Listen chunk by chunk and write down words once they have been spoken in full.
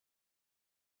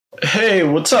Hey,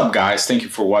 what's up, guys? Thank you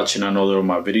for watching another of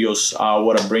my videos.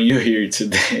 What I bring you here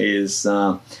today is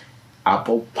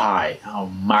apple pie,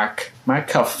 Mac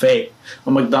Cafe,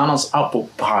 a McDonald's apple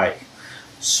pie.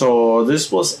 So this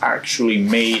was actually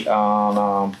made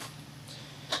on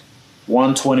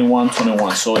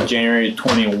 1/21/21, so January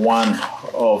 21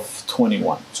 of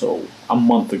 21, so a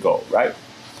month ago, right?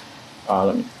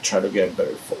 Let me try to get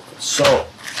better focus. So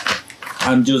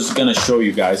I'm just gonna show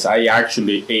you guys. I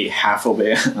actually ate half of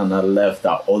it and I left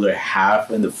the other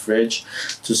half in the fridge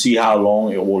to see how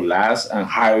long it will last and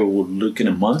how it will look in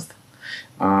a month.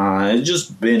 It's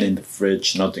just been in the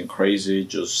fridge, nothing crazy,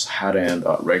 just had it in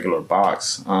a regular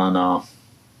box. And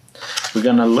we're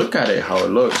gonna look at it, how it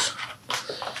looks.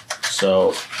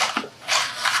 So,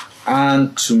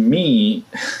 and to me,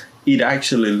 it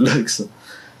actually looks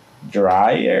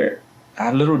drier,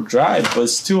 a little dry, but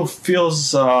still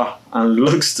feels and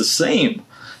looks the same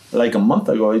like a month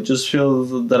ago. It just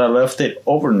feels that I left it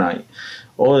overnight.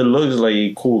 All it looks like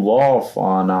it cooled off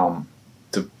on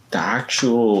the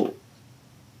actual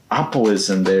apple is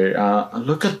in there.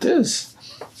 Look at this.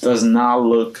 Does not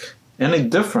look any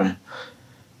different.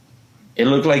 It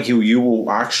looked like you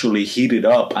will actually heat it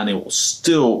up and it will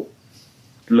still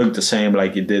look the same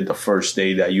like it did the first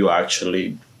day that you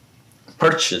actually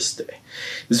purchased it.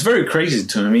 It's very crazy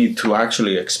to me to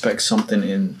actually expect something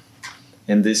in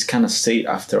this kind of state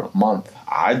after a month.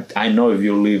 I know if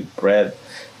you leave bread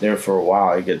there for a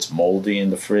while, it gets moldy in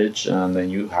the fridge and then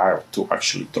you have to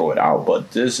actually throw it out.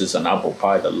 But this is an apple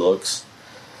pie that looks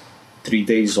 3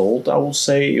 days old, I will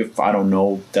say. If I don't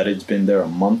know that it's been there a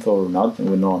month or not,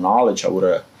 with no knowledge, I would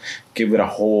have give it a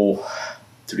whole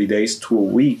 3 days to a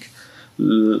week.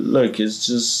 Look, it's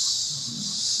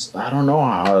just, I don't know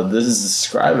how this is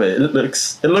describe it. It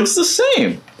looks the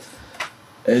same.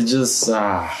 It just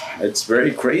it's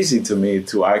very crazy to me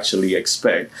to actually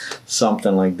expect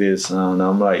something like this. And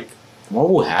I'm like, what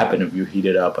would happen if you heat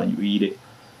it up and you eat it?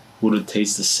 Would it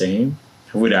taste the same?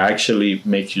 Would it actually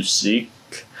make you sick?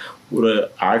 Would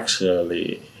it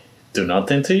actually do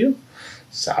nothing to you?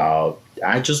 So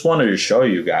I just wanted to show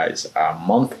you guys a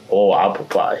month-old apple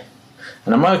pie.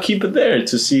 And I'm gonna keep it there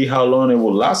to see how long it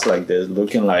will last like this,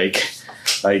 looking like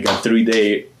a 3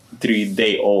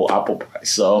 day old apple pie.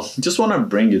 So just want to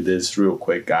bring you this real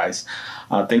quick, guys.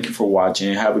 Thank you for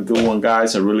watching. Have a good one,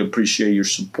 guys. I really appreciate your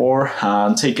support.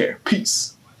 Take care.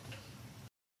 Peace.